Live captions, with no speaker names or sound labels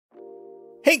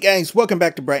Hey guys, welcome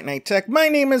back to brightnighttech. My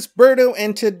name is Berto,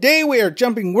 and today we are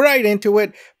jumping right into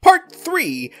it, part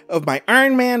 3 of my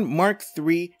Iron Man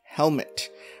MK3 helmet.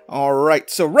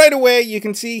 Alright, so right away you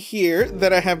can see here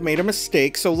that I have made a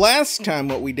mistake. So last time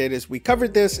what we did is we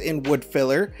covered this in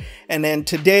woodfiller, and then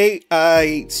today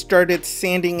I started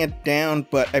sanding it down,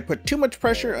 but I put too much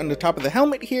pressure on the top of the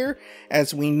helmet here,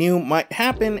 as we knew might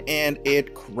happen, and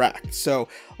it cracked. So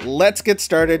let's get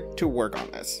started to work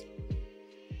on this.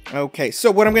 Okay,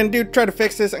 so what I'm going to do to try to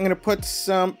fix this, I'm going to put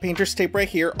some painter's tape right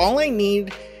here. All I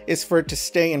need is for it to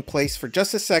stay in place for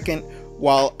just a second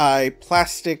while I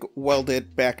plastic weld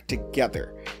it back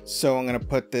together. So I'm going to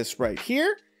put this right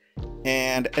here,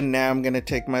 and now I'm going to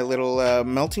take my little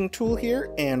melting tool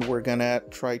here, and we're going to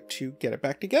try to get it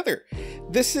back together.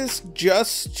 This is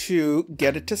just to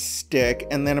get it to stick,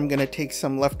 and then I'm going to take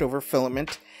some leftover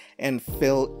filament and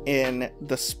fill in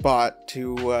the spot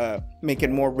to make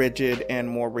it more rigid and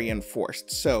more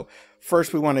reinforced. So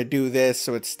first we want to do this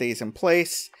so it stays in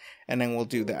place, and then we'll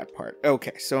do that part.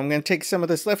 Okay, so I'm going to take some of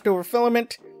this leftover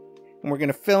filament, and we're going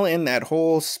to fill in that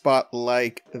whole spot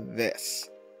like this.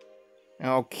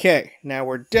 Okay, now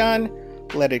we're done.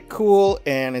 Let it cool,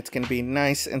 and it's going to be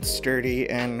nice and sturdy,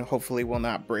 and hopefully will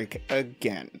not break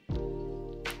again.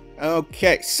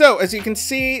 Okay, so as you can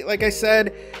see, like I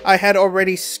said, I had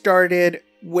already started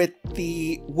with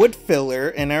the wood filler,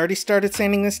 and I already started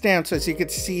sanding this down. So as you can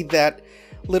see, that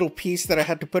little piece that I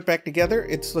had to put back together,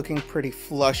 it's looking pretty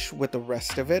flush with the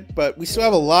rest of it, but we still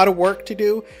have a lot of work to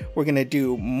do. We're going to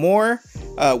do more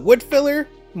wood filler,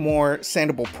 more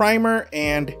sandable primer,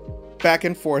 and back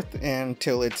and forth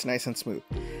until it's nice and smooth.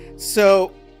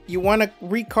 So you want to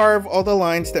recarve all the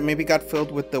lines that maybe got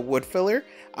filled with the wood filler.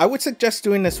 I would suggest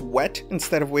doing this wet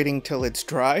instead of waiting till it's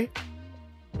dry.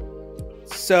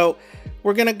 So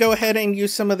we're going to go ahead and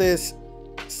use some of this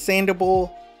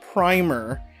sandable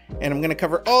primer, and I'm going to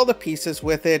cover all the pieces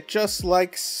with it just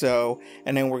like so,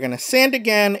 and then we're going to sand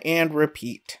again and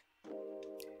repeat.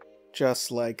 Just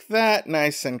like that,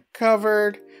 nice and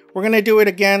covered. We're going to do it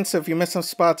again, so if you miss some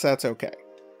spots, that's okay.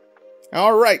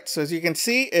 Alright, so as you can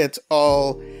see, it's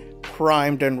all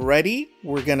primed and ready.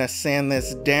 We're going to sand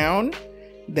this down.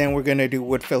 Then we're going to do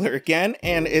wood filler again,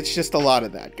 and it's just a lot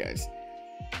of that, guys.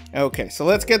 Okay, so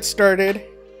let's get started.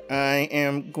 I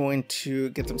am going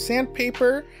to get some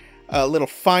sandpaper, a little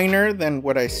finer than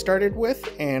what I started with,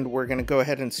 and we're going to go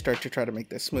ahead and start to try to make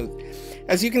this smooth.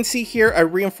 As you can see here, I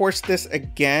reinforced this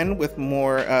again with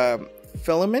more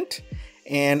filament,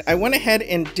 and I went ahead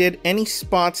and did any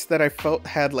spots that I felt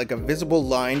had like a visible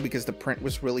line because the print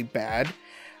was really bad.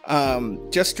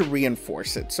 Just to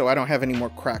reinforce it so I don't have any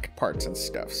more cracked parts and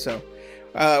stuff. So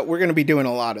we're going to be doing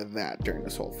a lot of that during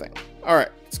this whole thing. Alright,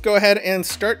 let's go ahead and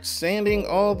start sanding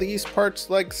all these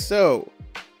parts like so.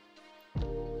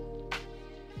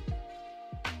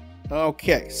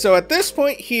 Okay, so at this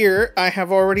point here, I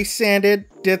have already sanded,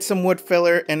 did some wood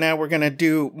filler, and now we're going to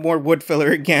do more wood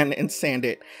filler again and sand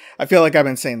it. I feel like I've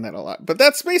been saying that a lot, but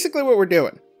that's basically what we're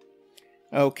doing.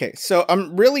 Okay, so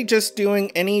I'm really just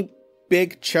doing any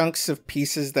big chunks of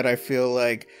pieces that I feel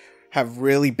like have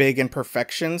really big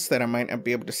imperfections that I might not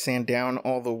be able to sand down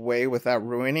all the way without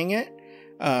ruining it.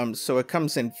 So it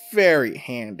comes in very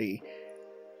handy.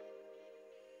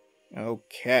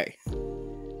 Okay.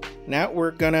 Now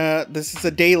we're gonna, this is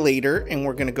a day later, and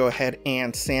we're gonna go ahead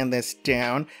and sand this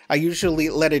down. I usually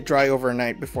let it dry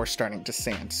overnight before starting to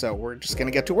sand, so we're just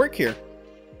gonna get to work here.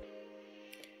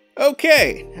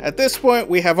 Okay, at this point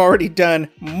we have already done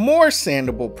more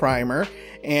sandable primer,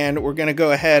 and we're going to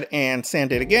go ahead and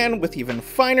sand it again with even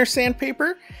finer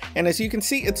sandpaper. And as you can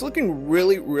see, it's looking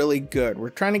really good. We're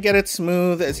trying to get it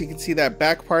smooth. As you can see, that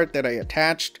back part that I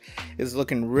attached is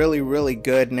looking really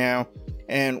good now,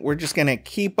 and we're just going to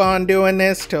keep on doing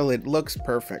this till it looks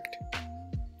perfect.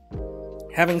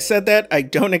 Having said that, I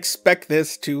don't expect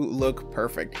this to look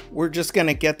perfect. We're just going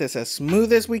to get this as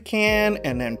smooth as we can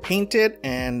and then paint it,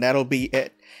 and that'll be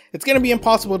it. It's going to be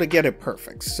impossible to get it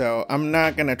perfect, so I'm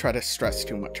not going to try to stress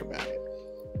too much about it.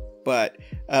 But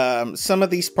some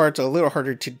of these parts are a little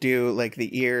harder to do, like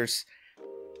the ears.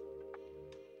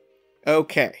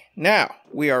 Okay, now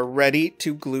we are ready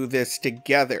to glue this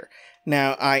together.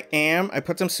 Now I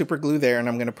put some super glue there, and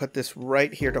I'm going to put this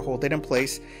right here to hold it in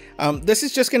place. This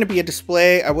is just going to be a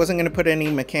display. I wasn't going to put any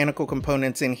mechanical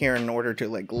components in here in order to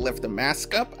like lift the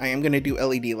mask up. I am going to do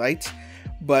LED lights,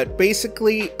 but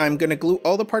basically I'm going to glue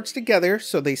all the parts together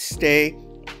so they stay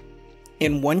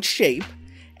in one shape,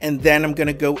 and then I'm going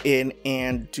to go in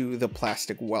and do the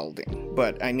plastic welding,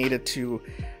 but I needed to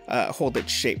hold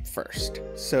its shape first.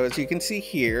 So as you can see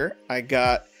here, I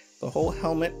got the whole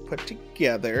helmet put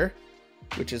together.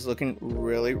 which is looking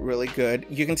really, really good.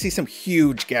 You can see some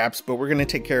huge gaps, but we're going to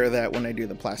take care of that when I do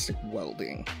the plastic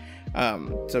welding.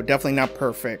 So definitely not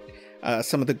perfect.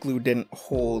 Some of the glue didn't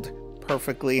hold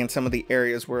perfectly, and some of the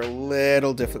areas were a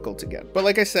little difficult to get. But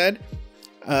like I said,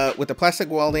 with the plastic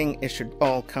welding, it should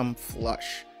all come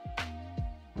flush.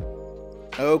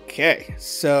 Okay,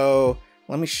 so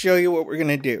let me show you what we're going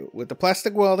to do. With the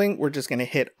plastic welding, we're just going to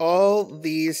hit all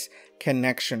these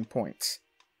connection points.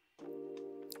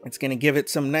 It's going to give it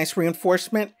some nice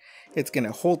reinforcement. It's going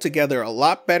to hold together a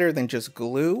lot better than just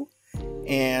glue.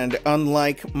 And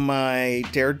unlike my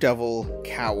Daredevil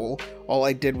cowl, all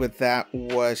I did with that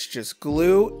was just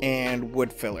glue and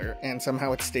wood filler, and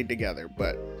somehow it stayed together.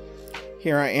 But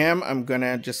here I am. I'm going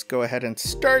to just go ahead and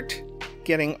start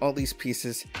getting all these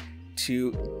pieces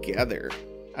together.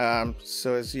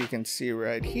 So as you can see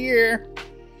right here,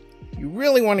 you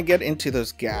really want to get into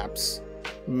those gaps.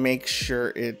 Make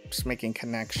sure it's making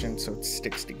connection so it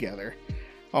sticks together.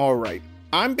 All right,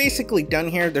 I'm basically done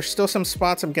here. There's still some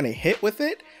spots I'm going to hit with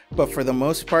it, but for the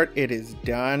most part, it is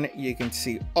done. You can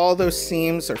see all those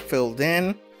seams are filled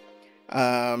in.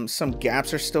 Some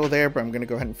gaps are still there, but I'm going to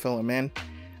go ahead and fill them in.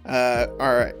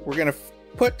 All right, we're going to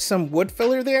put some wood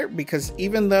filler there because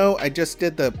even though I just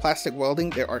did the plastic welding,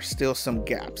 there are still some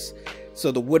gaps.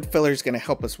 So the wood filler is going to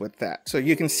help us with that. So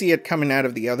you can see it coming out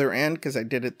of the other end because I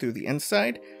did it through the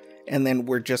inside. And then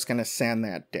we're just going to sand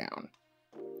that down.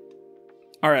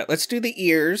 All right, let's do the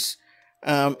ears.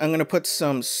 I'm going to put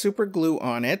some super glue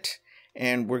on it.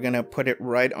 And we're going to put it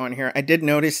right on here. I did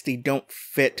notice they don't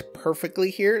fit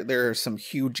perfectly here. There are some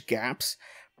huge gaps.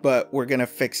 But we're going to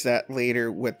fix that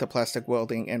later with the plastic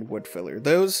welding and wood filler.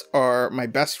 Those are my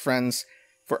best friends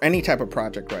for any type of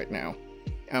project right now.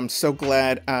 I'm so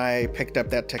glad I picked up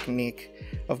that technique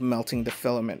of melting the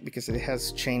filament because it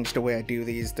has changed the way I do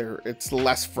these. It's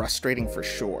less frustrating for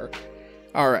sure.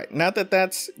 All right, now that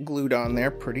that's glued on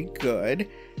there pretty good,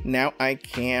 now I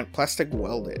can plastic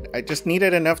weld it. I just need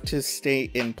it enough to stay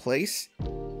in place.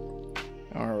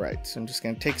 All right, so I'm just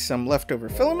going to take some leftover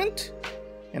filament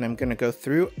and I'm going to go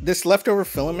through. This leftover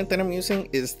filament that I'm using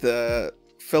is the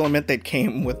filament that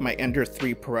came with my Ender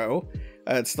 3 Pro.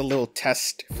 It's the little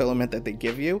test filament that they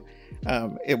give you.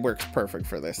 It works perfect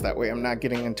for this. That way I'm not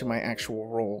getting into my actual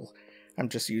roll. I'm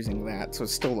just using that, so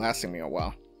it's still lasting me a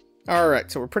while. All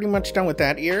right, so we're pretty much done with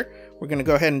that ear. We're going to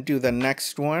go ahead and do the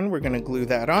next one. We're going to glue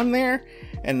that on there,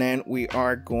 and then we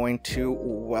are going to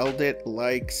weld it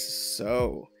like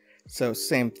so. So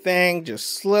same thing,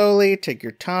 just slowly, take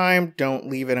your time. Don't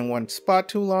leave it in one spot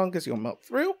too long because you'll melt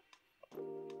through.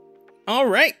 All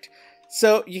right.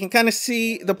 So you can kind of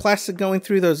see the plastic going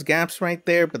through those gaps right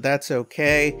there, but that's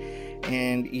okay.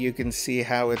 And you can see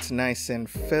how it's nice and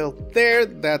filled there.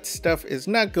 That stuff is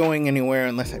not going anywhere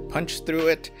unless I punch through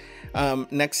it.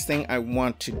 Next thing I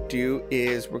want to do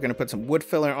is we're going to put some wood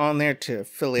filler on there to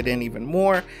fill it in even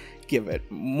more, give it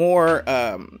more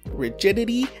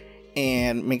rigidity,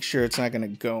 and make sure it's not going to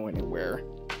go anywhere.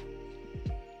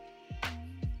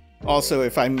 Also,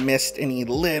 if I missed any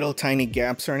little tiny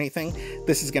gaps or anything,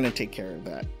 this is going to take care of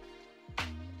that.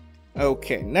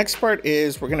 Okay, next part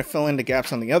is we're going to fill in the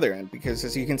gaps on the other end because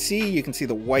as you can see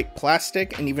the white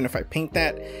plastic, and even if I paint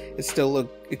that, it's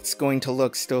going to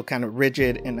look still kind of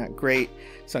rigid and not great.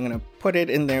 So I'm going to put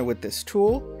it in there with this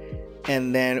tool,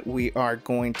 and then we are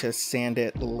going to sand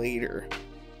it later.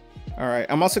 All right,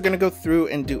 I'm also going to go through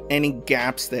and do any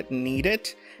gaps that need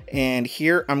it. And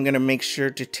here I'm going to make sure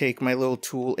to take my little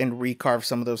tool and recarve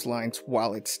some of those lines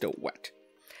while it's still wet.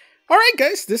 All right,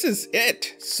 guys, this is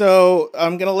it. So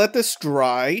I'm going to let this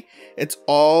dry. It's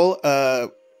all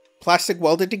plastic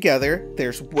welded together.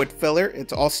 There's wood filler.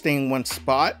 It's all staying one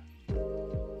spot.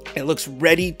 It looks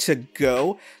ready to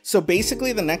go. So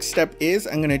basically the next step is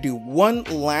I'm going to do one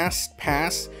last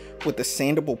pass with the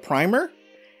sandable primer.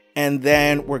 And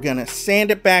then we're going to sand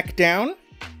it back down.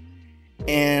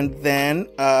 And then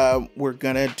we're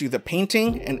gonna do the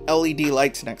painting and LED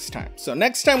lights next time. So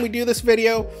next time we do this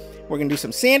video, we're gonna do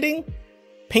some sanding,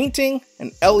 painting,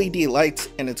 and LED lights,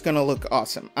 and it's gonna look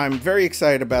awesome. I'm very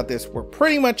excited about this. We're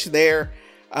pretty much there.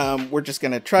 We're just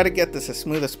gonna try to get this as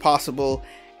smooth as possible,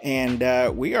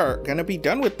 and we are gonna be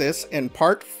done with this in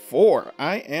part 4.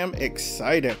 I am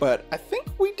excited, but I think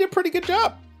we did a pretty good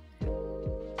job.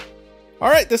 All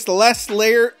right, this is the last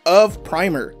layer of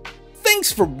primer.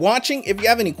 Thanks for watching. If you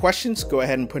have any questions, go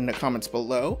ahead and put in the comments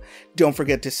below. Don't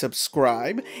forget to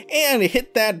subscribe and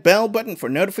hit that bell button for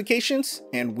notifications,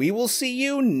 and we will see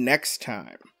you next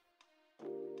time.